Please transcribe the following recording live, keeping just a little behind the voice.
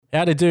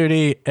Howdy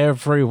doody,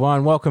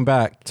 everyone. Welcome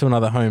back to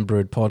another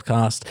Homebrewed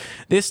podcast.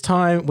 This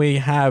time we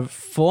have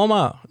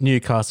former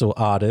Newcastle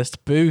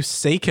artist Boo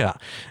Seeker.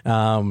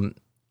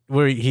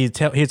 He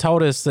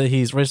told us that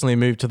he's recently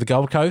moved to the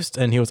Gold Coast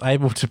and he was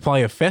able to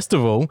play a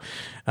festival,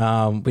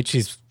 which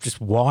is just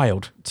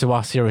wild to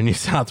us here in New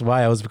South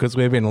Wales because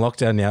we've been in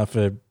lockdown now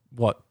for,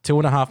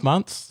 2.5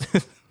 months?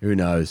 Who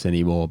knows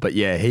anymore? But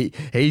yeah,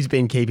 he's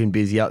been keeping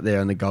busy up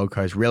there on the Gold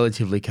Coast,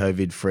 relatively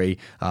COVID-free,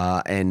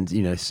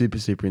 and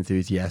super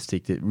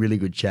enthusiastic. Really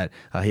good chat.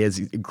 He has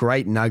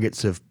great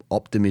nuggets of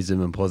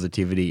optimism and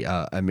positivity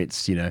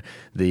amidst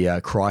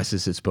the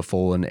crisis that's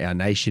befallen our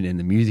nation and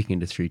the music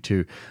industry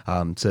too.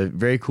 So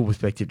very cool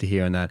perspective to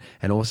hear on that,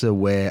 and also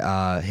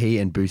where he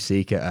and Boo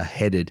Seeker are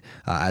headed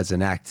as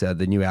an act.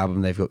 The new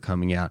album they've got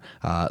coming out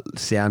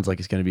sounds like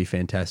it's going to be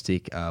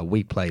fantastic.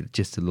 We played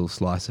just a little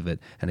slice of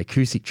it, an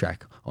acoustic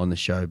track on the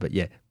show, but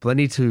yeah,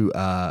 plenty to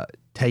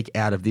take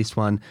out of this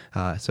one.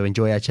 So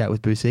enjoy our chat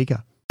with Boo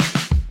Seeker.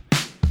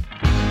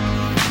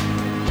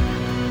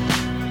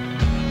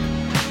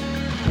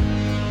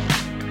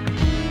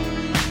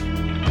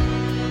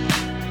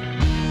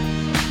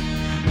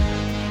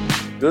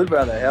 Good,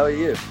 brother. How are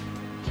you?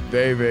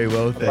 Very, very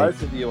well, thanks.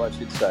 Both of you, I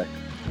should say.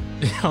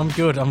 I'm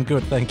good,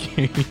 thank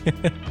you.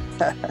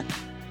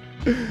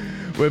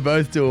 We're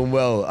both doing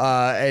well,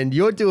 and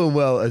you're doing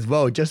well as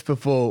well. Just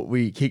before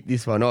we kick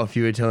this one off,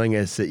 you were telling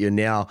us that you're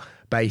now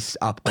based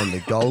up on the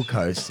Gold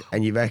Coast,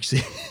 and you've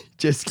actually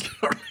just...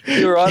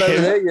 You're right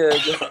over there.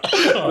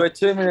 Yeah. We're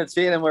 2 minutes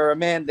in and we're a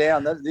man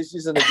down. This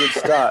isn't a good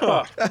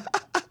start.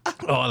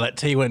 Oh, that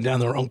tea went down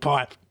the wrong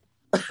pipe.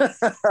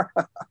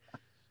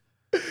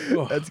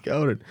 That's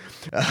golden.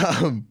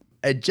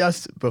 And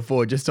just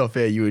off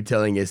air, you were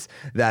telling us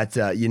that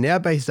you're now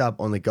based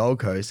up on the Gold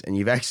Coast and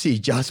you've actually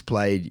just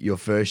played your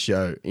first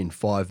show in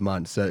 5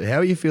 months. So how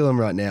are you feeling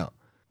right now?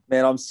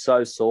 Man, I'm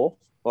so sore.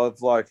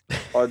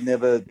 I've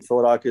never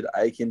thought I could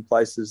ache in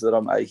places that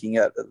I'm aching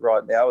at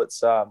right now.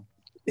 It's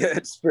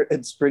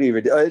pretty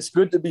ridiculous. It's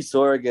good to be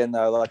sore again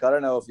though. Like, I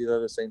don't know if you've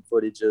ever seen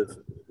footage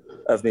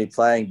of me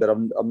playing, but I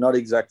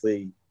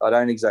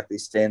don't exactly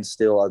stand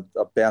still.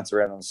 I bounce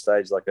around on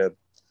stage like a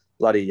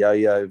bloody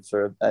yo-yo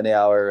for an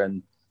hour,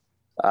 and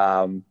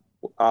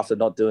after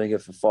not doing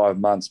it for 5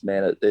 months,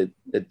 man,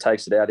 it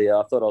takes it out of you.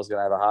 I thought I was going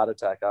to have a heart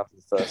attack after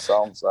the first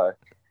song, so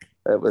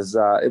it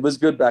was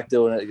good back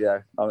doing it. Yeah,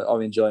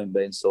 I'm enjoying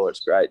being sore.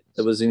 It's great.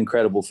 It was an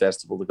incredible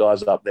festival. The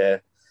guys up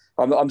there,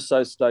 I'm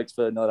so stoked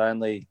for not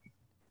only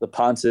the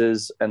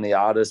punters and the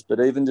artists, but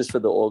even just for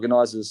the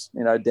organisers.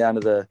 Down to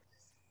the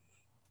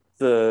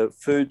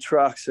food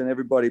trucks and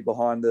everybody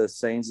behind the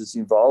scenes that's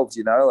involved.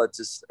 It's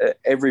just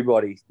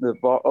everybody.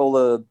 All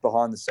the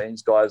behind the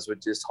scenes guys were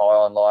just high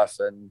on life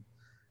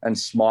and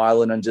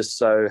smiling and just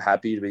so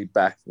happy to be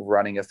back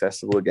running a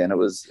festival again. It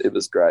was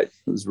great.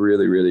 It was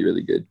really, really,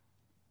 really good.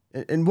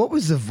 And what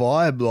was the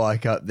vibe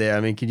like up there? I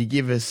mean, can you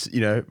give us,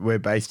 we're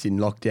based in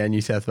lockdown, New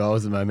South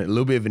Wales at the moment, a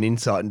little bit of an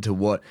insight into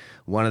what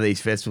one of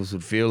these festivals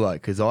would feel like?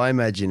 Because I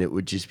imagine it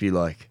would just be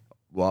like,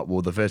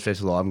 well, the first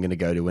festival I'm going to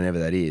go to, whenever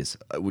that is,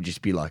 it would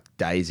just be like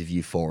days of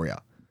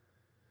euphoria.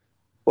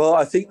 Well,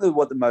 I think that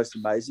what the most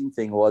amazing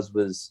thing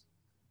was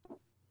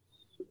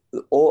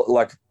all,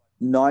 like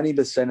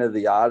 90% of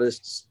the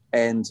artists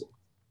and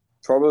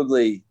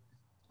probably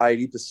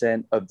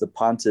 80% of the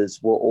punters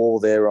were all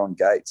there on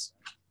gates.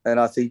 And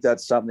I think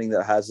that's something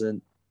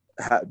that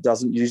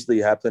doesn't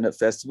usually happen at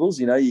festivals.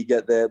 You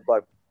get there,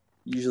 like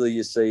usually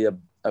you see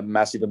a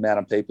massive amount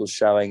of people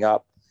showing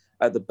up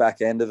at the back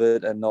end of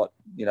it, and not,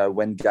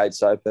 when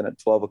gates open at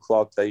 12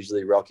 o'clock, they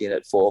usually rock in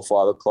at 4 or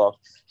 5 o'clock.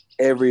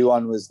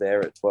 Everyone was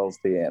there at 12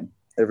 p.m.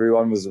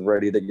 Everyone was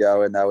ready to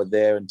go, and they were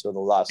there until the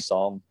last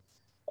song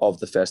of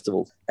the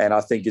festival. And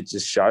I think it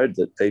just showed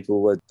that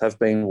people have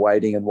been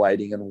waiting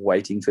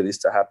for this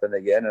to happen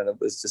again. And it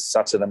was just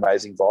such an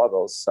amazing vibe.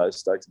 I was so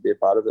stoked to be a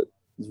part of it.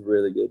 It was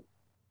really good.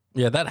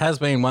 Yeah, that has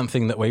been one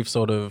thing that we've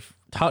sort of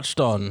touched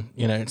on,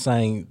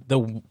 saying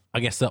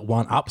that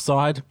one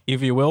upside,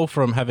 if you will,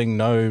 from having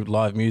no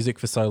live music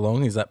for so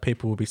long is that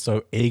people will be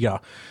so eager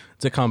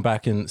to come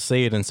back and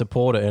see it and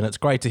support it. And it's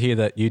great to hear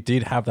that you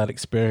did have that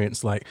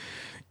experience. Like,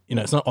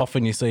 it's not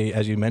often you see,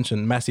 as you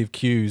mentioned, massive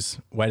queues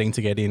waiting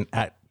to get in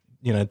at,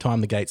 time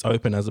the gates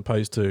open, as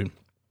opposed to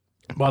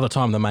by the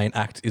time the main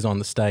act is on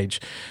the stage.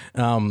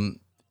 And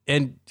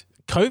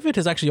COVID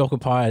has actually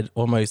occupied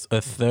almost a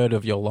third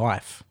of your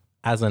life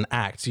as an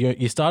act.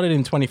 You started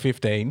in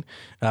 2015.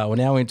 We're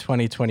now in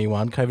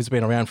 2021. COVID's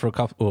been around for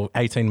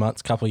 18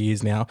 months, couple of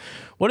years now.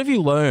 What have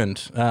you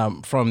learned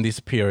from this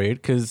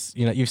period? Because,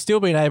 you've still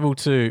been able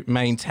to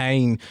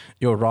maintain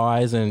your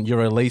rise and your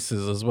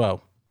releases as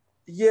well.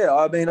 Yeah,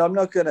 I mean, I'm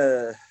not going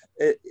to,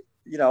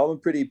 I'm a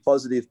pretty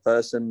positive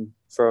person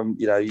from,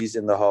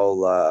 using the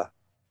whole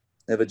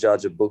never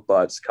judge a book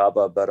by its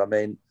cover. But I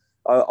mean,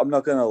 I'm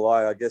not going to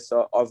lie. I guess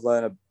I've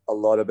learned a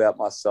lot about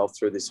myself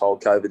through this whole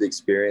COVID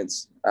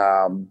experience.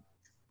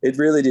 It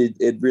really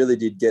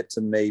did get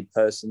to me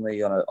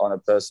personally on a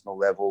personal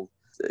level,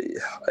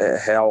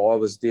 how I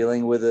was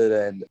dealing with it,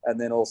 and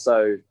then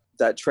also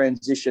that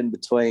transition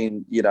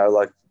between,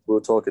 like we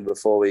were talking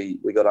before we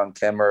got on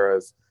camera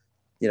of,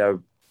 you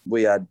know,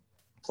 we had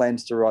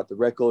plans to write the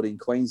record in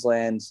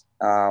Queensland,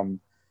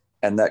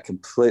 and that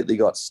completely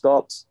got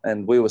stopped.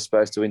 And we were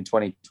supposed to, in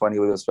 2020,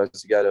 we were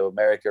supposed to go to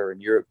America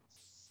and Europe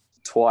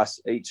twice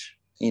each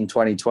in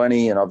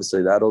 2020, and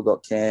obviously that all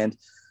got canned.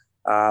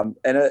 And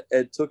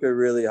it took a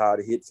really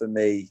hard hit for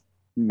me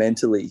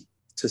mentally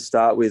to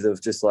start with,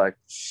 of just like,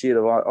 shit,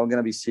 I'm going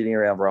to be sitting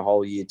around for a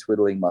whole year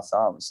twiddling my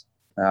thumbs.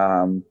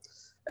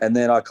 And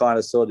then I kind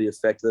of saw the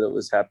effect that it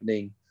was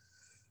happening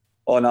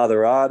on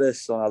other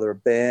artists, on other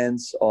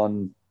bands,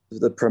 on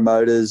the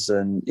promoters,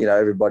 and, you know,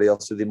 everybody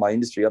else within my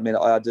industry. I mean,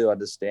 I do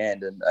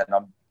understand, and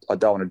I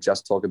don't want to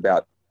just talk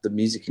about the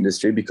music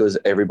industry, because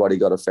everybody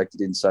got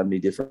affected in so many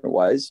different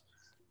ways.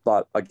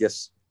 But I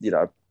guess, you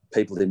know,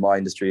 people in my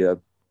industry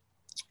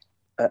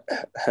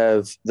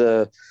have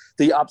the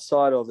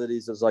upside of it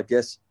is I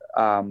guess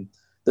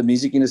the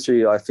music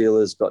industry, I feel,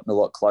 has gotten a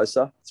lot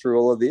closer through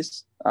all of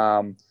this.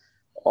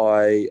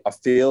 I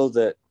feel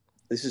that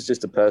this is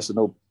just a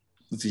personal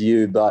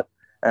view, and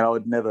I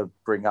would never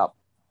bring up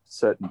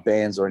certain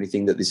bands or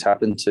anything that this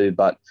happened to,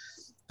 but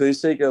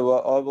Bootseeker,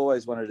 I've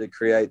always wanted to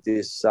create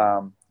this,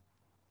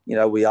 you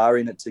know, we are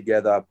in it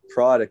together.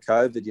 Prior to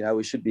COVID, you know,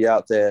 we should be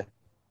out there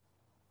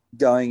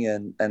going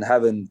and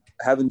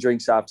having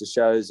drinks after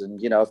shows,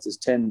 and, you know, if there's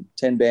 10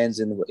 bands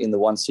in the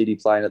one city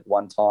playing at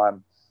one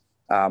time,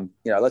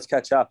 you know, let's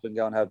catch up and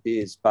go and have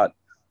beers. But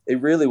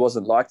it really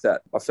wasn't like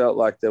that. I felt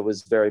like there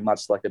was very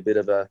much like a bit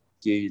of a,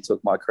 you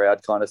took my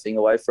crowd kind of thing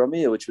away from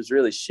me, which was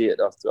really shit.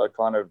 I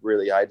kind of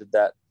really hated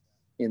that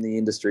in the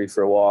industry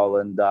for a while,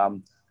 and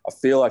I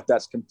feel like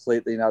that's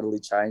completely and utterly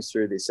changed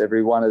through this.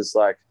 Everyone is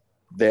like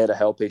there to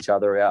help each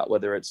other out,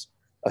 whether it's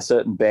a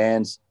certain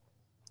band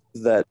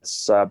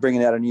that's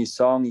bringing out a new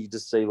song. You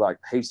just see like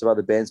heaps of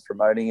other bands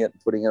promoting it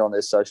and putting it on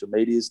their social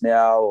medias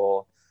now,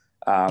 or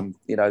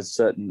you know,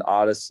 certain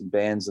artists and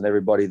bands and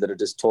everybody that are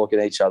just talking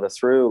each other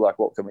through, like,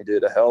 what can we do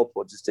to help,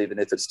 or just even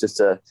if it's just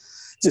a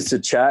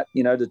chat,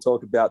 you know, to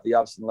talk about the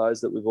ups and lows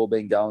that we've all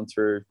been going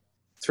through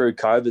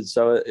COVID.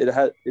 So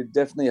it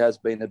definitely has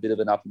been a bit of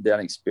an up and down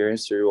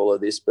experience through all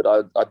of this, but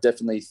I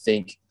definitely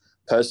think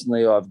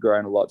personally I've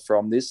grown a lot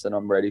from this, and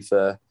I'm ready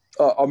to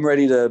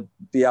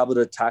be able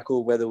to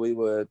tackle whether we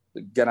were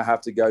going to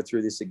have to go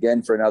through this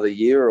again for another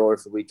year, or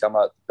if we come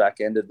out the back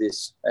end of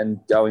this and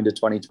go into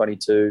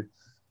 2022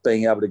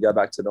 being able to go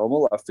back to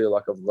normal. I feel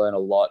like I've learned a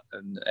lot,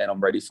 and I'm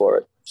ready for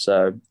it.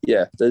 So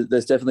yeah,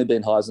 there's definitely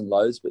been highs and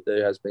lows, but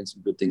there has been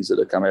some good things that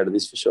have come out of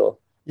this for sure.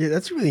 Yeah,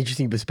 that's a really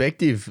interesting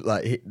perspective,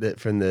 like that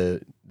from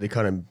the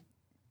kind of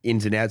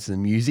ins and outs of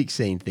the music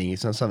scene thing.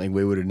 It's not something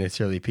we would have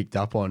necessarily picked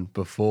up on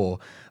before.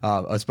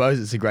 I suppose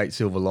it's a great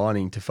silver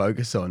lining to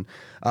focus on.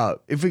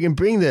 If we can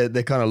bring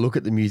the kind of look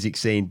at the music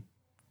scene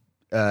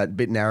a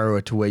bit narrower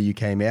to where you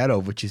came out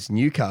of, which is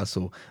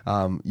Newcastle,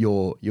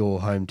 your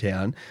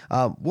hometown.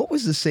 What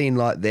was the scene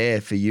like there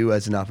for you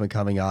as an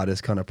up-and-coming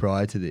artist kind of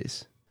prior to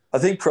this? I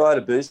think prior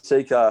to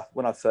Bootseeker,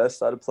 when I first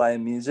started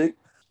playing music,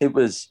 it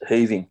was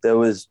heaving. There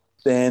was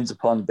bands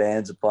upon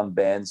bands upon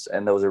bands,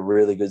 and there was a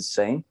really good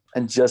scene.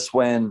 And just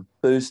when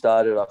Boo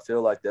started, I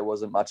feel like there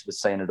wasn't much of a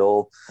scene at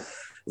all.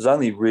 There's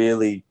only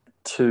really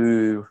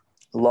 2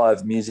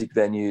 live music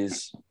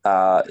venues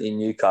in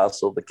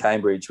Newcastle, the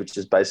Cambridge, which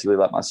is basically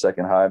like my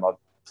second home. I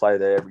play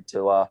there every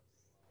tour.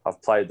 I've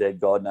played there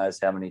God knows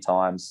how many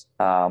times.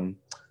 And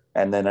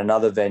then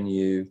another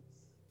venue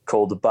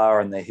called the Bar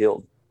and the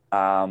Hill.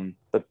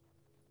 But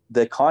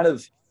they're kind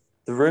of,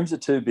 the rooms are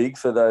too big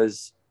for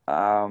those,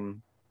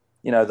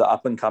 you know, the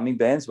up and coming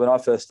bands. When I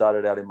first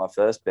started out in my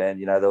first band,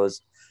 you know, there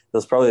was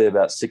probably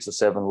about 6 or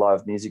 7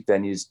 live music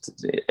venues,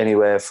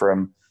 anywhere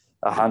from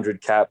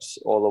 100 caps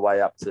all the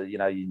way up to, you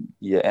know,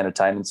 your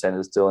entertainment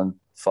centers doing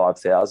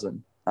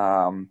 5,000.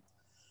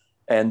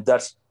 And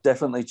that's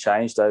definitely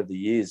changed over the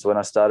years. When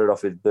I started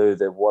off with Boo,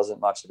 there wasn't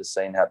much of a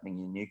scene happening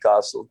in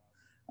Newcastle.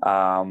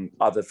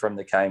 Other from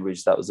the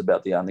Cambridge, that was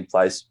about the only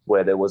place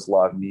where there was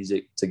live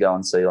music to go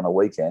and see on a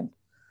weekend.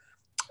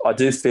 I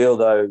do feel,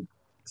 though,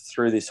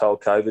 through this whole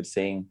COVID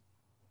thing,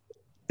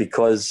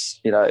 because,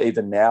 you know,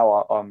 even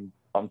now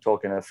I'm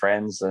talking to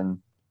friends and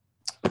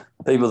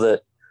people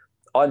that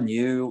I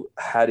knew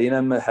had in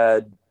them,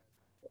 had,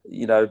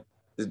 you know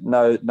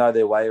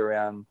their way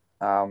around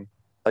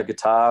a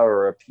guitar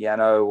or a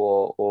piano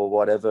or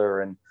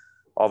whatever, and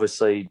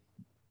obviously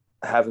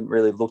haven't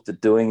really looked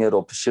at doing it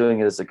or pursuing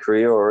it as a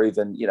career, or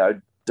even, you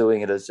know,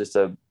 doing it as just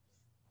a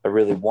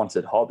really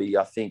wanted hobby.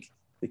 I think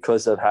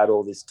because they've had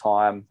all this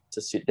time to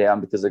sit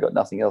down because they've got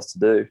nothing else to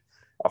do,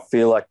 I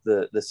feel like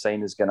the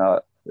scene is going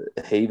to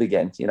heave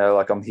again. You know,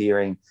 like I'm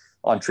hearing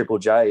on Triple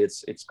J,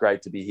 it's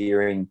great to be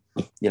hearing,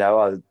 you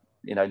know,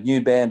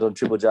 new band on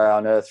Triple J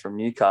Unearthed from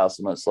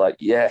Newcastle, and it's like,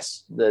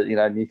 yes,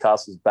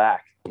 Newcastle's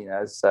back. You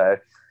know, so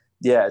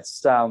yeah,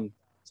 it's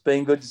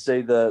been good to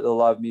see the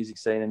live music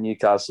scene in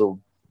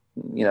Newcastle,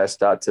 you know,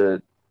 start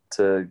to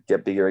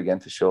get bigger again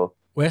for sure.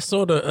 We're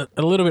sort of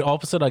a little bit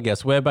opposite, I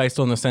guess. We're based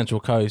on the Central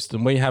Coast,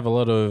 and we have a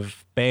lot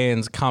of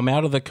bands come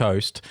out of the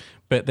coast,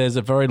 but there's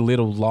a very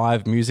little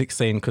live music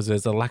scene because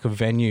there's a lack of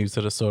venues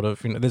that are sort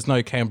of, there's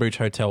no Cambridge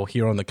Hotel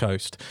here on the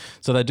coast.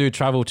 So they do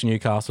travel to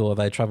Newcastle or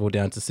they travel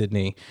down to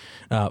Sydney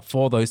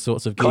for those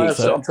sorts of gigs.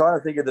 I'm trying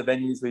to think of the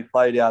venues we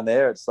play down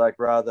there. It's like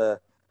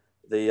rather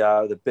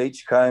the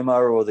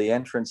Beachcomber or the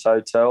Entrance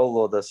Hotel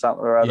or the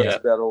something or other. Yeah.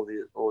 That's about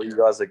all you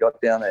guys have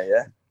got down there,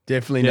 yeah?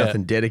 Definitely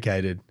nothing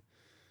dedicated.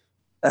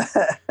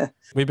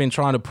 We've been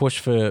trying to push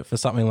for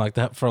something like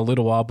that for a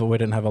little while, but we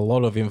didn't have a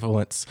lot of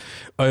influence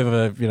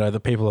over, the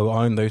people who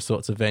own those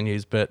sorts of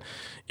venues. But,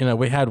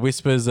 we had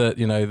whispers that,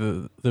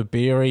 the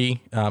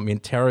Beery in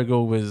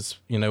Terrigal was,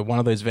 one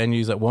of those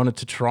venues that wanted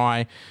to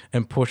try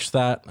and push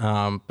that.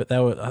 But they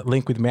were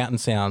linked with Mountain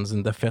Sounds,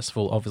 and the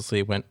festival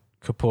obviously went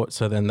kaput,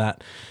 so then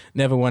that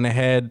never went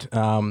ahead.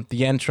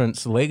 The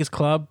Entrance Leagues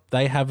Club,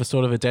 they have a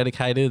sort of a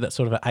dedicated, that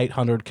sort of an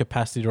 800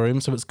 capacity room,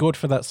 so it's good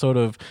for that sort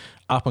of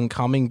up and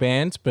coming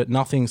bands, but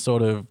nothing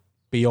sort of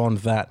beyond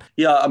that.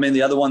 Yeah, I mean,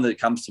 the other one that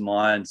comes to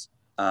mind,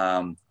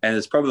 and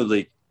it's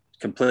probably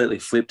completely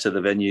flipped to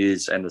the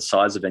venues and the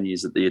size of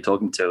venues that you're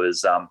talking to,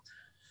 is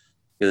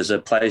there's a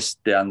place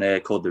down there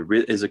called the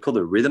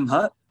Rhythm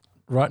Hut?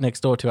 Right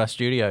next door to our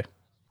studio.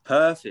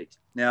 Perfect.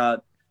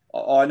 Now,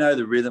 I know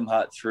the Rhythm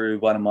Hut through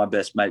one of my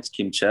best mates,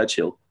 Kim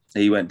Churchill.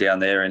 He went down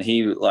there and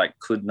he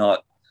could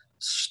not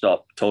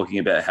stop talking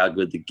about how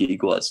good the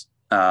gig was.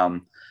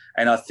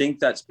 And I think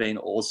that's been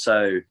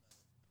also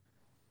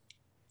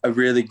a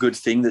really good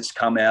thing that's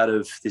come out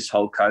of this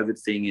whole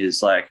COVID thing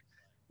is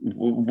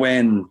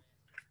when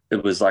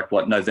it was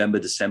November,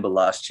 December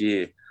last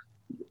year,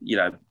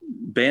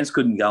 bands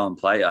couldn't go and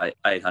play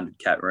 800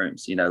 cat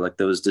rooms.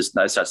 There was just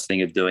no such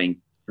thing of doing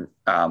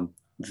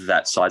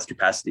that size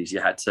capacities.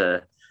 You had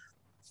to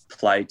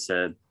play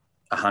to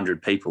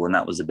 100 people and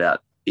that was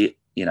about it,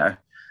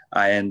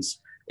 and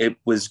it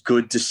was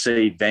good to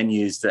see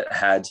venues that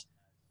had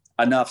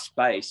enough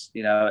space,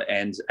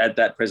 and at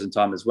that present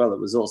time as well, it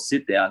was all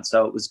sit down.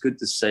 So it was good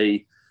to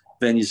see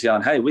venues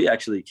going, hey, we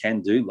actually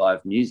can do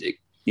live music.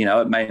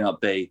 It may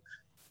not be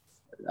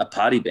a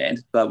party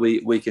band, but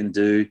we can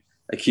do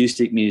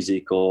acoustic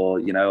music or,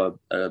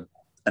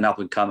 an up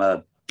and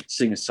comer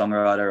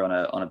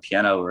singer-songwriter on a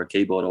piano or a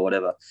keyboard or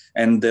whatever.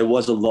 And there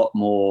was a lot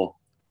more,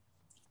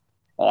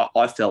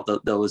 I felt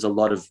that there was a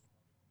lot of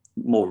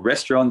more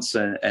restaurants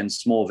and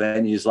small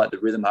venues like the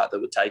Rhythm Hut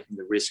that were taking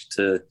the risk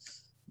to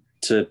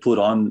put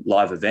on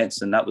live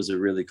events. And that was a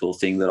really cool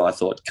thing that I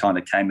thought kind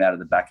of came out of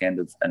the back end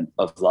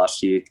of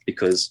last year,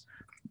 because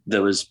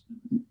there was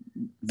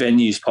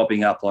venues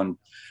popping up on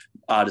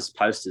artist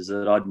posters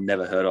that I'd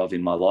never heard of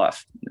in my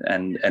life.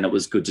 And it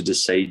was good to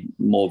just see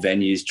more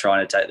venues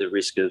trying to take the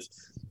risk of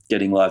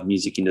getting live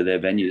music into their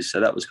venues. So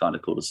that was kind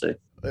of cool to see.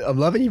 I'm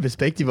loving your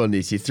perspective on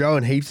this. You're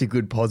throwing heaps of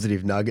good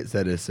positive nuggets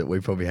at us that we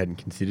probably hadn't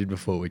considered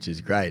before, which is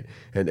great.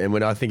 And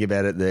when I think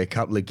about it, the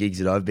couple of gigs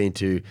that I've been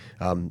to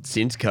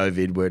since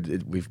COVID, where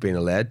we've been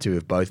allowed to,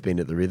 have both been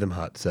at the Rhythm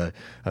Hut. So,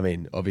 I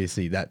mean,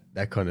 obviously that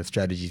kind of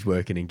strategy is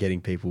working and getting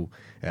people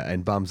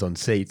and bums on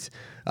seats.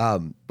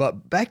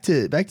 But back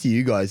to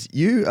you guys.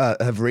 You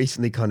have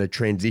recently kind of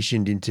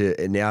transitioned into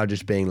now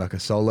just being like a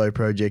solo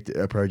project,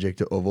 a project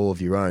of all of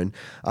your own.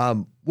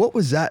 What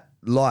was that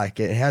like?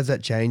 How's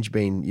that change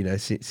been,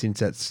 since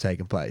that's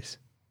taken place?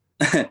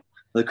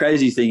 The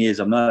crazy thing is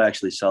I'm not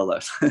actually solo.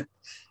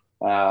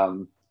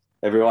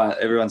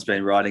 Everyone's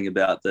been writing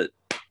about that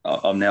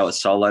I'm now a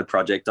solo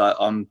project.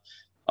 I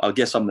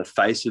guess I'm the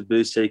face of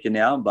Boo Seeker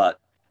now,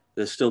 but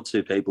there's still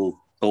two people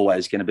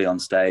always going to be on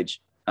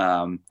stage.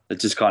 It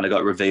just kind of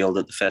got revealed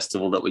at the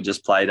festival that we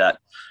just played at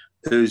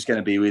who's going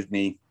to be with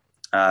me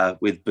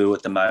with Boo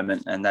at the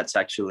moment, and that's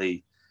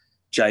actually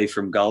Jay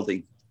from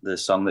Golding, the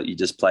song that you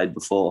just played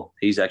before.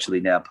 He's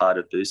actually now part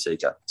of Boo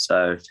Seeker.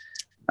 So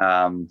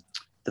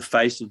the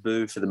face of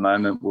Boo for the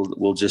moment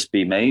will just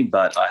be me,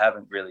 but I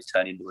haven't really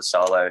turned into a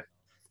solo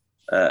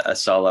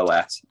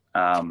act.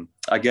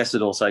 I guess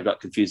it also got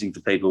confusing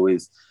for people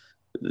with,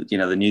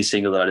 the new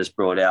single that I just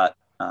brought out,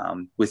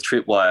 with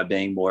Tripwire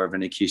being more of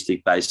an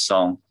acoustic-based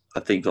song.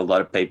 I think a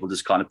lot of people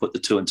just kind of put the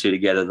two and two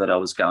together that I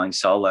was going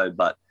solo,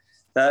 but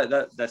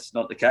that's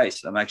not the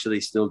case. I'm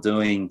actually still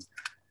doing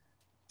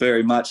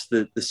very much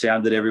the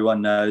sound that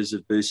everyone knows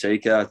of Boo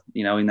Seeker,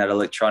 in that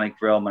electronic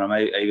realm. And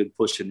I'm even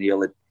pushing the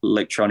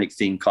electronic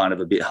thing kind of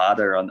a bit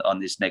harder on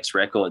this next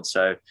record.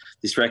 So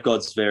this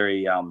record's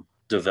very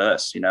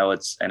diverse,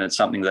 it's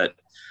something that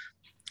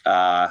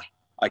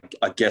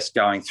I guess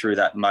going through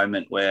that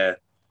moment where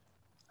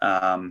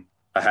I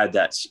had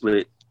that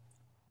split,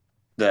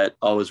 that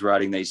I was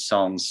writing these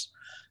songs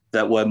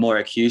that were more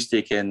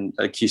acoustic, and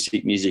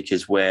acoustic music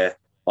is where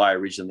I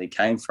originally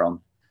came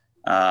from.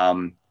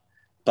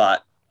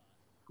 But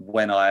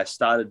when I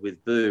started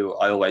with Boo,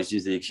 I always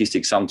used the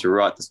acoustic song to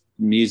write the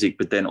music,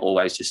 but then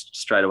always just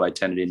straight away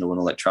turned it into an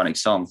electronic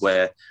song,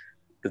 where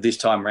this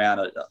time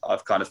around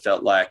I've kind of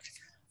felt like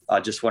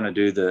I just want to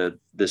do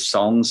the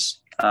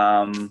songs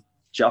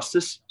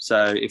justice.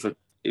 So if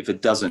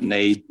it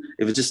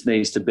just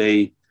needs to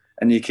be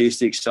an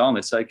acoustic song.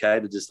 It's okay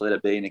to just let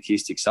it be an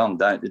acoustic song.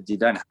 You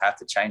don't have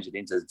to change it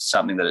into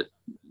something that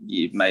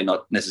you may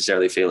not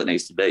necessarily feel it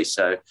needs to be.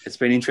 So it's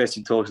been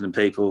interesting talking to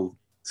people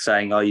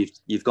saying, "Oh,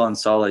 you've gone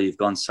solo,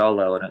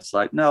 and it's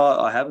like, no,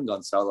 I haven't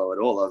gone solo at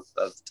all.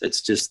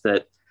 It's just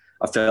that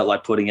I felt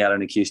like putting out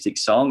an acoustic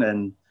song,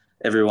 and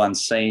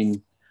everyone's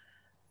seen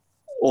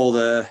all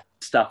the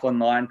stuff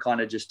online kind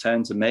of just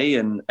turned to me,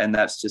 and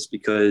that's just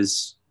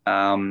because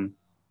I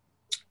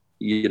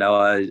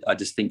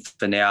just think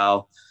for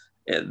now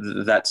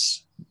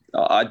that's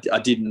I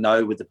didn't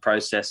know with the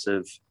process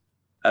of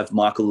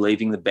Michael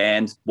leaving the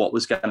band what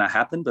was going to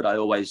happen, but I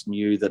always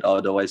knew that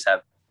I'd always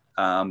have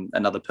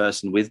another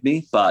person with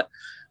me, but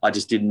I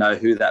just didn't know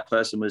who that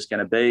person was going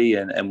to be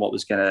and what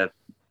was going to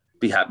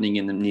be happening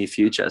in the near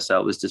future. So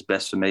it was just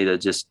best for me to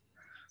just,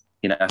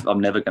 I'm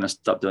never going to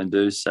stop doing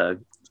booze, so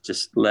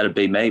just let it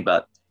be me.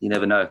 But you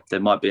never know, there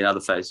might be another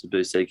face of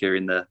Booze Seeker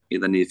in the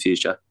near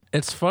future.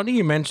 It's funny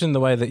you mentioned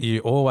the way that you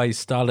always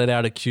started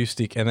out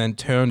acoustic and then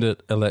turned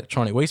it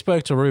electronic. We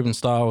spoke to Ruben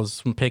Stiles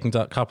from Peking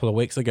Duck a couple of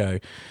weeks ago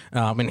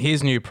in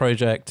his new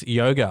project,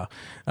 Yoga.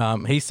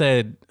 He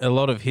said a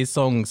lot of his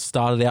songs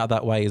started out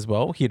that way as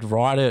well. He'd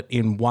write it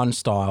in one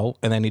style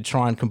and then he'd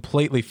try and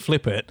completely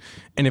flip it.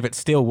 And if it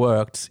still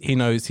worked, he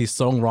knows his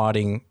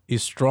songwriting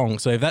is strong.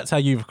 So if that's how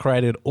you've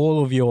created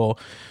all of your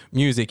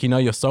music, your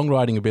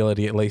songwriting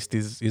ability at least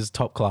is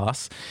top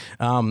class.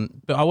 But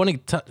I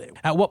want to,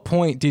 at what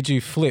point did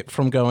you flip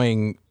from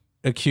going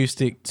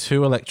acoustic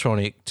to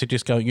electronic to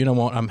just go, you know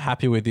what, I'm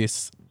happy with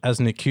this as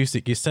an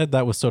acoustic? You said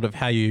that was sort of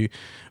how you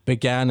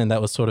began and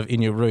that was sort of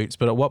in your roots.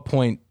 But at what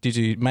point did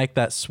you make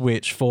that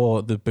switch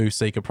for the Booze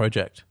Seeker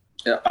project?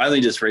 Yeah, only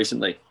just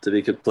recently, to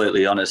be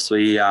completely honest.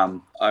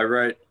 I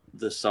wrote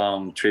the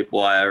song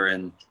Tripwire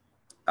and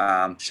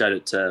showed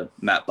it to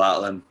Matt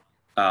Bartlam,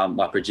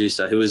 my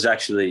producer, who was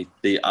actually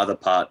the other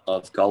part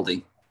of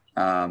Golding.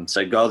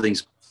 So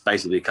Golding's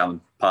basically become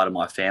part of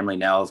my family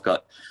now. I've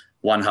got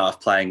one half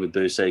playing with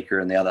Booze Seeker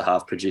and the other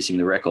half producing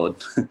the record.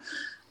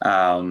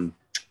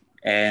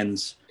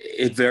 And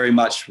it very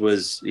much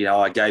was,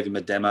 I gave him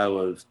a demo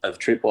of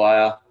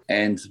Tripwire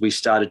and we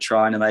started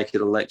trying to make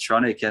it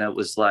electronic. And it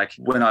was like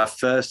when I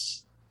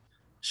first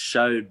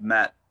showed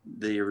Matt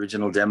the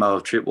original demo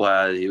of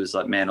Tripwire, he was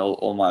like, man,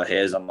 all my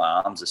hairs on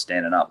my arms are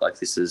standing up. Like,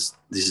 this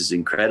is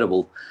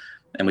incredible.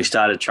 And we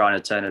started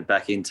trying to turn it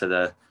back into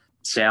the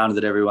sound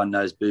that everyone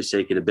knows Booze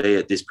Seeker to be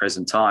at this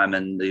present time.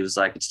 And he was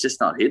like, it's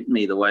just not hitting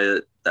me the way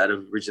that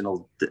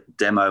original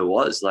demo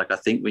was. Like, I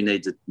think we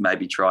need to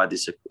maybe try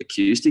this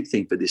acoustic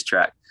thing for this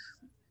track.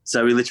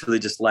 So we literally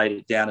just laid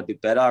it down a bit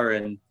better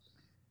and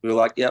we were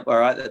like, yep, all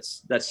right,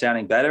 that's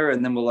sounding better.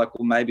 And then we're like,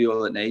 well, maybe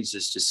all it needs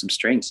is just some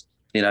strings.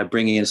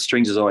 Bringing in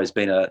strings has always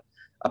been a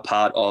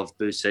part of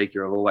Booze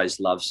Seeker. I've always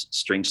loved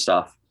string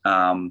stuff.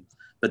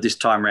 But this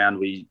time around,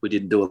 we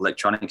didn't do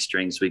electronic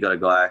strings. We got a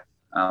guy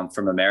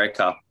from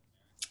America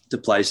to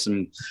play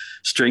some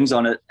strings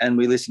on it. And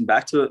we listened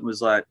back to it and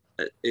was like,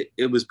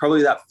 it was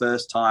probably that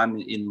first time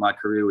in my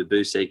career with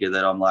Booze Seeker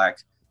that I'm like,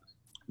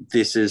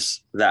 this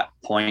is that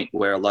point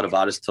where a lot of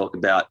artists talk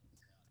about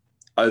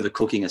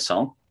overcooking a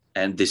song.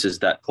 And this is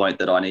that point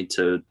that I need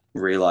to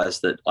realize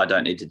that I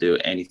don't need to do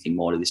anything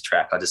more to this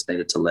track. I just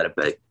needed to let it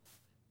be.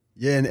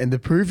 Yeah, and the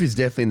proof is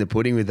definitely in the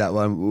pudding with that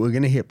one. We're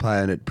going to hit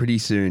play on it pretty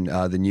soon,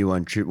 the new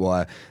one,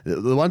 Tripwire.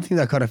 The one thing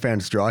that I kind of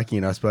found striking,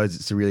 and I suppose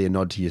it's really a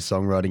nod to your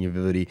songwriting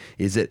ability,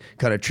 is that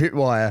kind of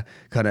Tripwire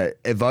kind of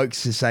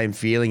evokes the same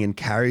feeling and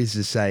carries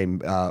the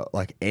same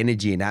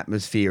energy and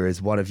atmosphere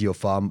as one of your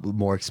far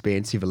more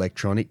expansive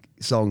electronic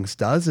songs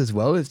does as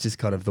well. It's just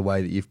kind of the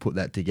way that you've put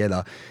that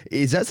together.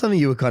 Is that something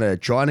you were kind of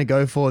trying to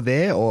go for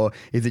there, or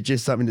is it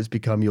just something that's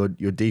become your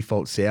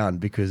default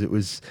sound? Because it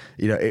was,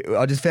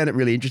 I just found it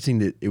really interesting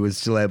that it was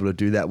still able to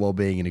do that while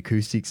being an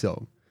acoustic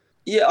song.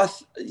 Yeah,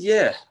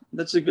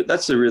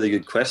 that's a really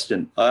good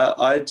question.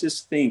 I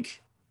think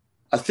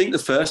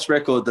the first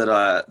record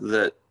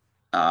that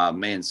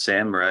me and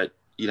Sam wrote,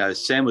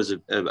 Sam was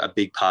a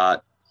big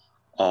part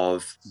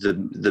of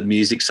the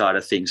music side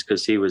of things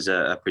because he was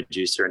a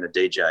producer and a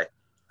DJ.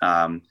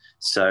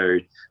 So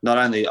not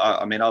only,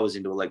 I was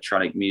into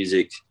electronic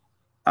music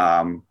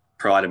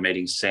prior to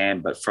meeting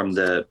Sam, but from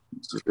the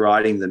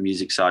writing the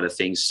music side of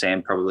things,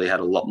 Sam probably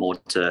had a lot more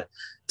to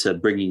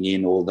bringing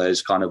in all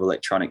those kind of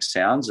electronic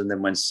sounds. And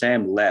then when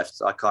Sam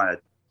left, I kind of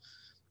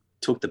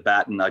took the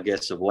baton, I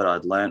guess, of what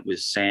I'd learnt with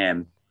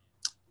Sam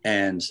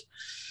and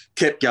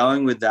kept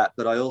going with that.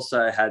 But I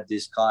also had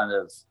this kind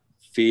of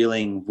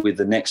feeling with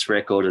the next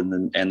record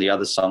and the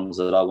other songs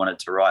that I wanted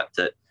to write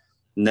that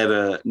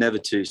Never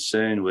Too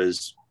Soon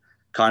was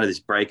kind of this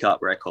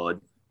breakup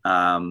record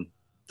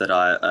that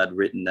I'd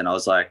written. And I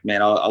was like,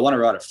 man, I want to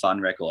write a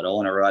fun record. I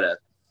want to write a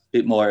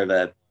bit more of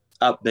a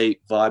upbeat,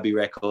 vibey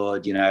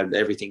record,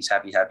 everything's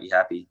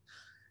happy.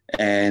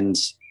 And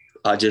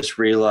I just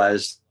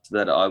realized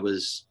that I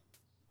was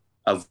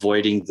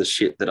avoiding the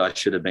shit that I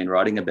should have been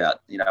writing about,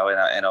 and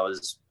I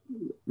was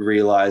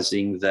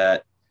realizing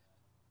that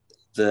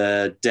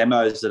the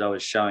demos that I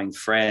was showing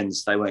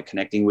friends, they weren't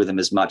connecting with them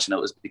as much. And it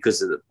was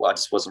because I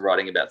just wasn't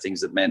writing about things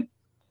that meant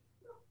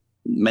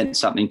meant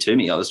something to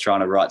me. I was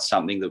trying to write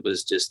something that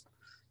was just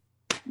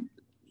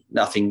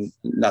nothing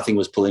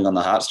was pulling on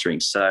the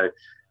heartstrings. So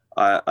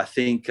I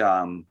think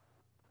I've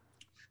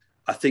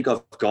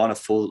gone a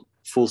full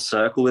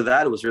circle with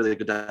that. It was really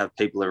good to have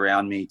people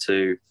around me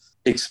to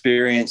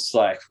experience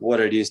like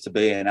what it is to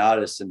be an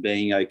artist and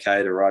being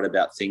okay to write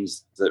about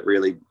things that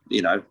really,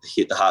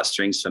 hit the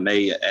heartstrings for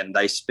me, and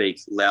they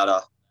speak louder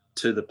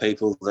to the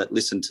people that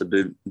listen to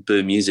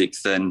boo music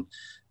than,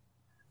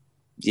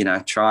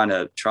 trying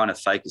to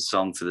fake a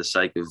song for the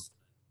sake of,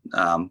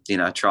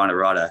 trying to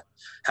write a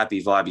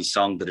happy vibey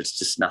song, but it's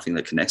just nothing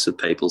that connects with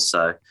people.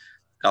 So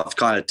I've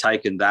kind of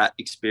taken that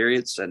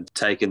experience and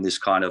taken this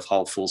kind of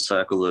whole full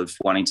circle of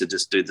wanting to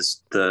just do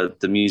this, the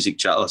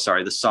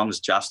songs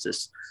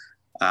justice,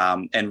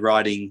 and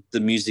writing the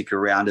music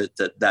around it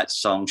that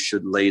song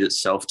should lead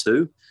itself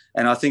to.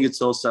 And I think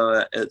it's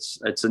also it's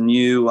a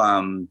new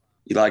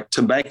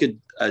to make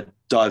a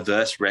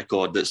diverse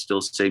record that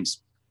still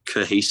seems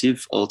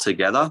cohesive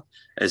altogether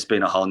has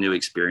been a whole new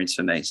experience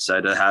for me. So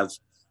to have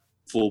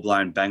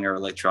full-blown banger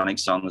electronic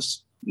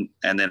songs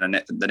and then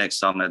the next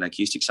song, an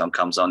acoustic song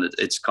comes on,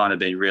 it's kind of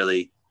been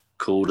really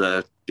cool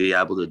to be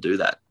able to do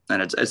that.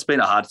 And it's been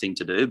a hard thing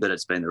to do, but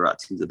it's been the right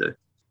thing to do.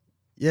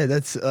 Yeah,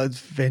 that's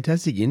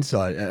fantastic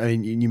insight. I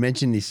mean, you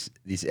mentioned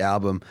this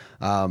album,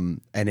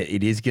 and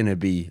it is going to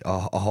be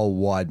a whole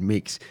wide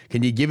mix.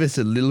 Can you give us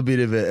a little bit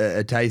of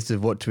a taste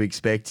of what to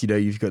expect?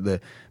 You've got the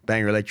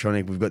banger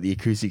electronic, we've got the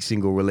acoustic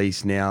single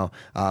release now.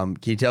 Can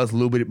you tell us a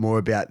little bit more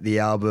about the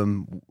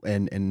album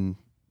and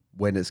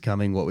when it's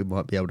coming, what we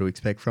might be able to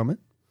expect from it?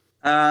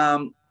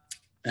 Well,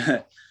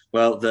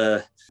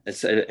 it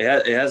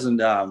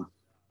hasn't. I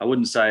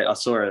wouldn't say. I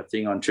saw a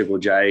thing on Triple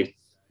J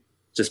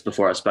just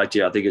before I spoke to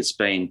you. I think it's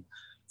been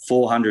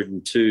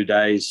 402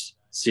 days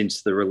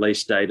since the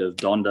release date of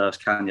Donda,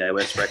 Kanye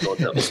West record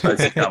that was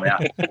supposed to come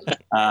out.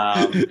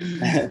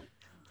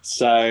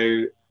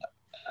 So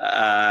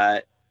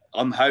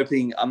I'm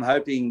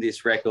hoping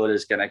this record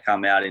is going to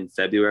come out in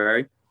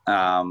February.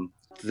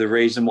 The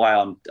reason why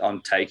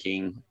I'm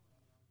taking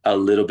a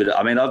little bit,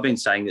 I've been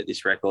saying that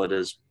this record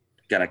is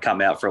going to come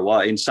out for a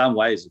while. In some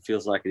ways, it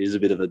feels like it is a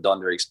bit of a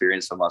Donda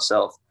experience for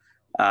myself.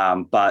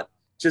 But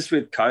just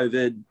with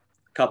COVID,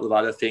 a couple of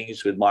other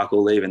things with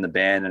Michael leaving the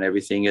band and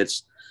everything, it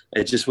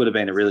just would have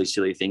been a really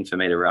silly thing for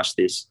me to rush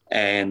this.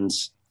 And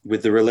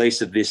with the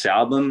release of this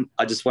album,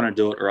 I just want to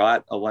do it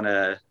right.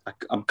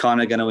 I'm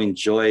kind of going to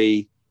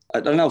enjoy, I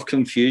don't know if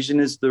confusion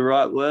is the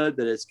right word,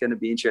 but it's going to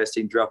be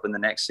interesting dropping the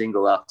next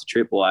single after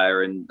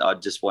Tripwire. And I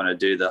just want to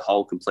do the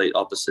whole complete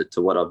opposite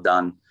to what I've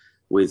done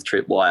with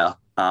Tripwire,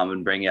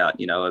 and bring out,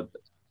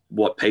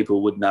 what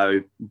people would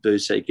know Boo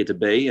Seeker to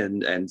be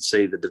and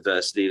see the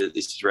diversity that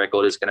this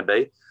record is going to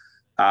be.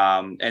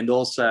 And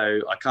also,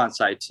 I can't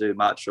say too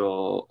much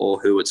or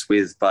who it's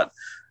with, but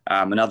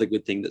another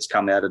good thing that's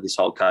come out of this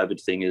whole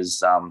COVID thing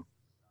is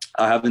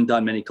I haven't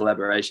done many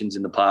collaborations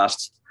in the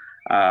past,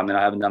 and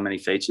I haven't done many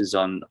features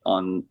on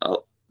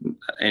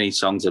any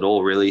songs at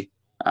all, really.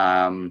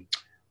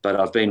 But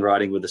I've been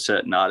writing with a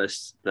certain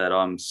artist that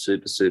I'm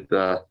super,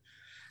 super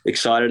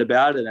excited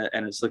about,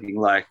 and it's looking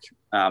like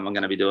I'm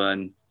going to be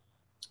doing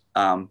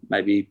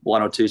maybe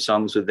one or two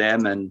songs with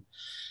them, and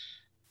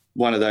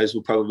one of those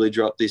will probably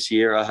drop this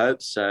year, I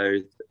hope. So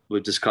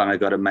we've just kind of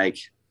got to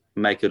make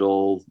it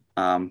all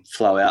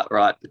flow out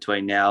right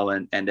between now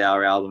and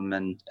our album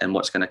and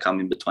what's going to come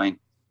in between.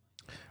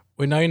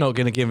 We know you're not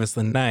going to give us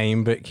the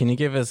name, but can you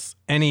give us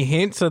any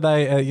hints? Are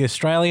they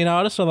Australian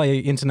artists or are they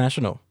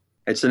international?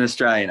 It's an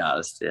Australian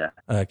artist, yeah.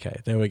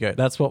 Okay, there we go.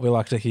 That's what we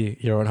like to hear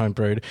here on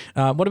Homebrewed.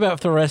 What about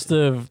for the rest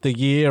of the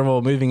year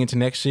or moving into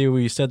next year?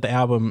 We said the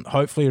album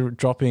hopefully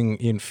dropping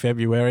in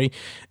February.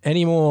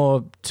 Any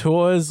more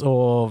tours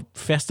or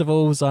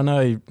festivals? I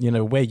know,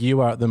 where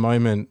you are at the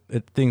moment,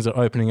 things are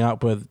opening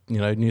up with,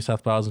 New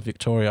South Wales and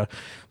Victoria.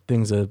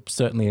 Things are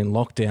certainly in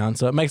lockdown.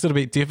 So it makes it a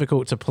bit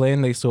difficult to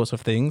plan these sorts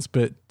of things.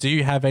 But do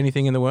you have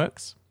anything in the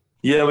works?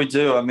 Yeah, we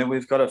do.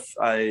 We've got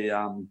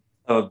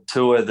a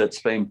tour that's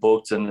been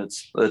booked and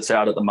it's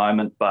out at the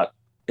moment, but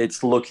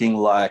it's looking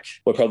like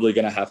we're probably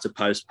going to have to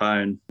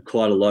postpone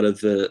quite a lot of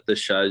the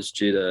shows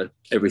due to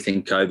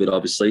everything COVID,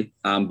 obviously.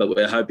 But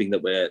we're hoping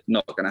that we're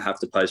not going to have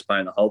to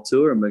postpone the whole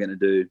tour, and we're going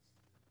to do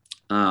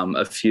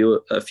a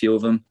few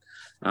of them.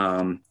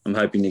 I'm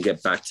hoping to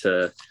get back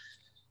to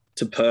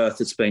Perth.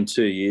 It's been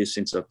 2 years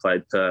since I've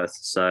played Perth,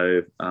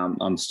 so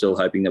I'm still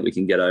hoping that we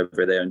can get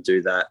over there and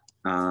do that.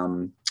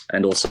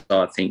 And also,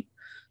 I think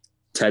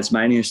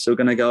Tasmania is still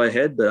going to go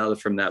ahead, but other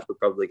from that, we're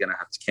probably going to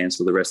have to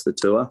cancel the rest of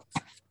the tour.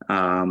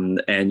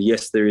 And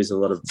yes, there is a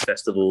lot of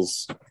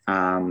festivals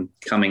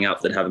coming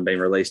up that haven't been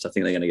released. I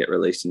think they're going to get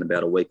released in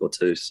about a week or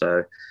two.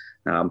 So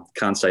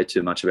can't say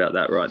too much about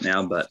that right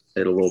now, but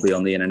it'll all be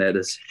on the internet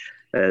as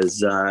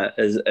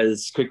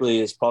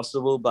quickly as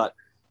possible. But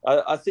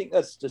I think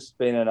that's just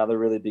been another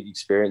really big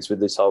experience with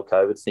this whole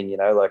COVID thing.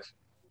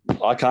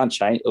 I can't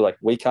change,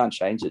 we can't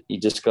change it. You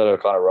just got to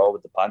kind of roll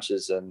with the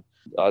punches, and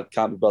I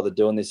can't be bothered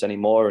doing this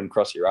anymore and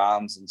cross your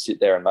arms and sit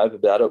there and mope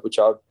about it, which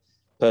I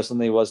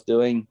personally was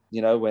doing,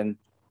 when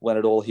when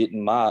it all hit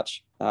in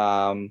March.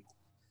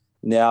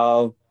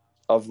 Now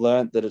I've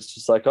learned that it's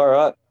just like, all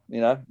right,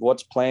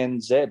 what's plan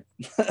Z?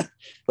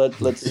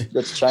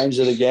 let's change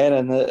it again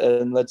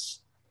and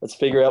let's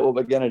figure out what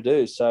we're going to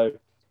do. So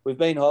we've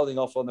been holding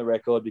off on the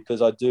record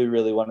because I do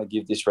really want to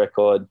give this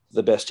record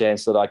the best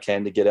chance that I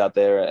can to get out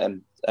there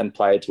and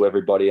play it to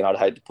everybody. And I'd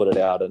hate to put it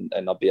out and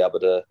not be able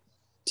to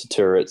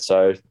tour it.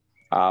 So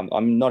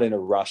I'm not in a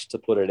rush to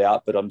put it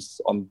out, but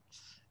I'm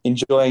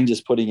enjoying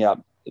just putting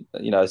out,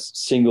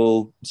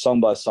 single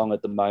song by song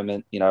at the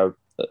moment.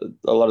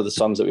 A lot of the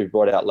songs that we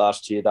brought out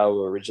last year, they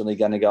were originally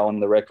going to go on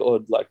the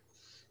record, like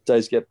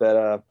Days Get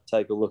Better,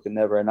 Take a Look and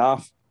Never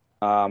Enough.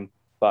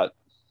 But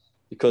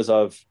because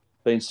I've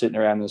been sitting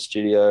around in the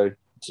studio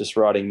just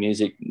writing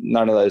music,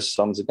 none of those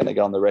songs are going to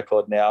go on the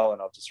record now,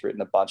 and I've just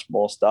written a bunch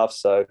more stuff.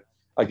 So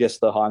I guess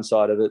the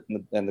hindsight of it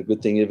and the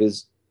good thing of it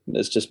is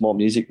it's just more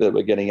music that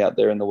we're getting out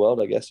there in the world,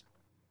 I guess.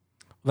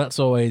 That's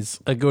always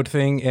a good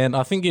thing, and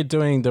I think you're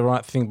doing the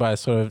right thing by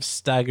sort of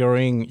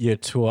staggering your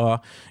tour.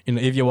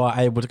 If you are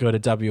able to go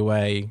to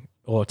WA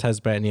or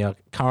Tasmania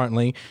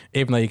currently,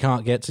 even though you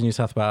can't get to New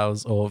South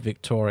Wales or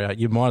Victoria,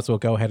 you might as well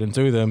go ahead and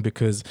do them,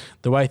 because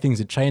the way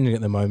things are changing at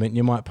the moment,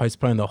 you might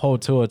postpone the whole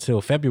tour till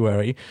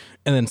February,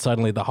 and then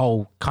suddenly the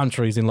whole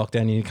country's in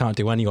lockdown and you can't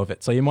do any of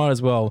it. So you might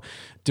as well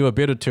do a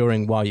bit of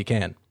touring while you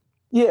can.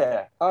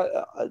 Yeah, I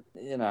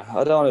don't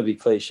want to be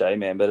cliche,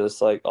 man, but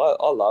it's like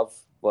I love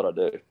what I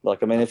do.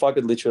 Like, I mean, if I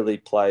could literally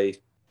play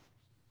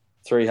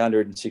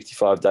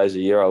 365 days a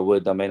year, I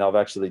would. I mean, I've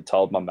actually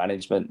told my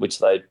management, which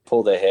they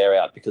pull their hair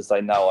out because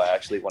they know I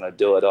actually want to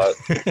do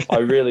it. I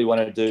really want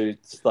to do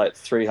like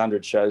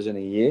 300 shows in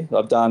a year.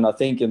 I've done, I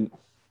think in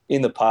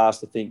the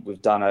past, I think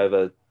we've done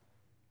over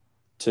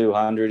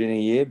 200 in a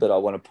year, but I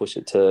want to push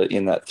it to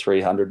in that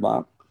 300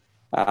 mark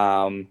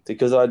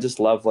because I just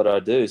love what I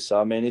do.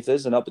 So, I mean, if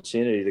there's an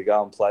opportunity to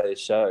go and play a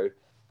show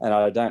and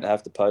I don't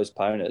have to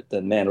postpone it,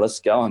 then, man, let's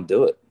go and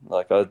do it.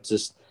 Like,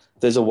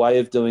 there's a way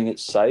of doing it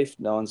safe.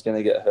 No one's going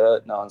to get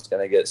hurt. No one's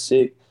going to get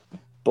sick.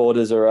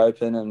 Borders are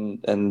open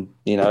and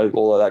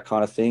all of that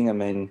kind of thing. I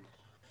mean,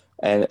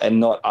 and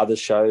not other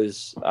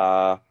shows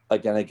are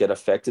going to get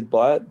affected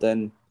by it,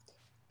 then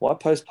why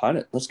postpone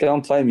it? Let's go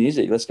and play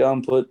music. Let's go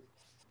and put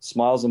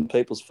smiles on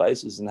people's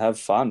faces and have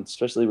fun,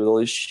 especially with all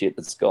this shit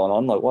that's going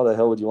on. Like, why the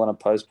hell would you want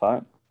to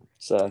postpone?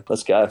 So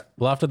let's go.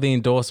 Well, after the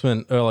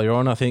endorsement earlier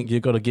on, I think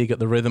you've got a gig at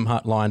the Rhythm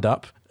Hut lined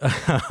up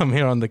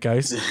here on the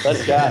coast.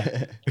 Let's go.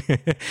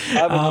 I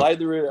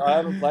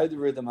haven't played the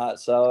Rhythm Hut,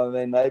 so I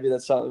mean, maybe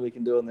that's something we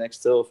can do on the next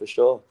tour for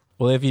sure.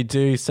 Well, if you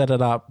do set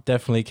it up,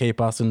 definitely keep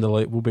us in the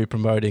loop. We'll be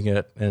promoting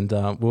it, and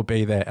we'll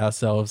be there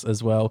ourselves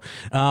as well.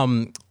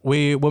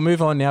 We'll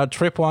move on now.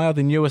 Tripwire,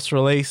 the newest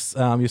release.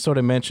 You sort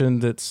of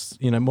mentioned it's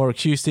more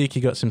acoustic.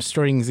 You got some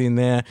strings in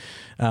there.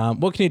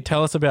 What can you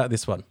tell us about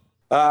this one?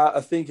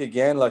 I think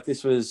again, like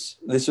this was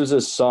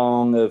a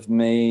song of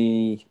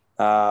me.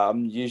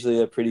 I'm usually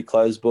a pretty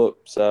closed book,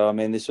 so I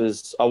mean,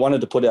 I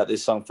wanted to put out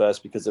this song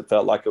first because it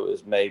felt like it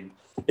was me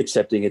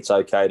accepting it's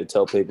okay to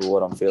tell people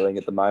what I'm feeling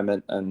at the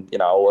moment, and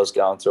I was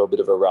going through a bit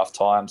of a rough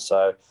time,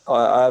 so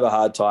I have a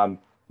hard time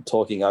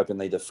talking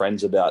openly to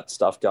friends about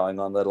stuff going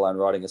on, let alone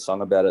writing a song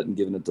about it and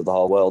giving it to the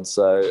whole world.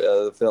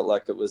 So I felt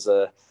like it was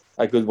a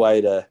good way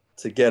to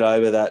get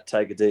over that,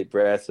 take a deep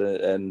breath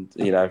and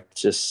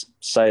just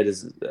say it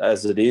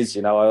as it is.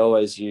 I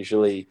always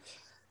usually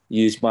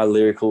use my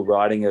lyrical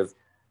writing of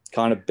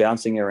kind of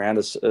bouncing around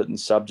a certain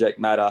subject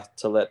matter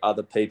to let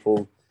other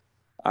people,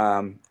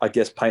 I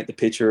guess, paint the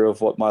picture of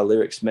what my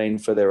lyrics mean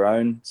for their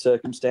own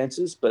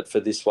circumstances. But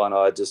for this one,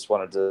 I just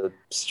wanted to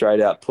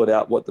straight out put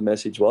out what the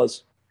message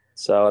was.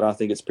 So I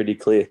think it's pretty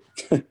clear.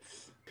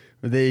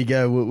 Well, there you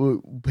go.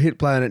 We'll hit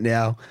play on it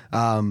now.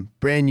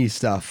 Brand new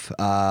stuff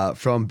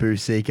from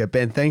Boosika.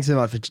 Ben, thanks so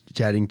much for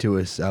chatting to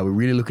us. We're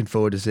really looking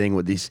forward to seeing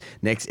what this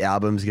next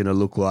album is going to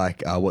look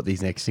like, what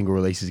these next single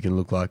releases are going to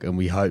look like, and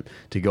we hope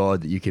to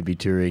God that you can be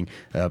touring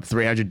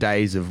 300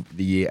 days of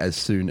the year as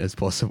soon as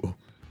possible.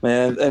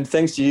 Man, and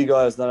thanks to you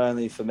guys, not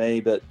only for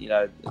me, but,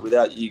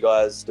 without you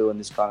guys doing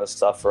this kind of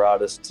stuff for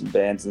artists and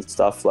bands and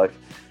stuff, like,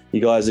 you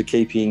guys are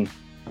keeping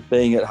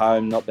being at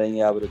home, not being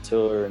able to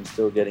tour and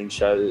still getting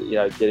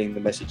getting the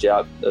message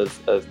out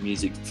of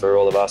music for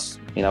all of us,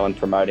 and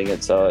promoting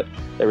it. So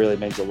it really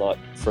means a lot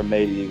from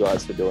me to you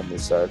guys for doing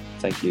this. So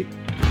thank you.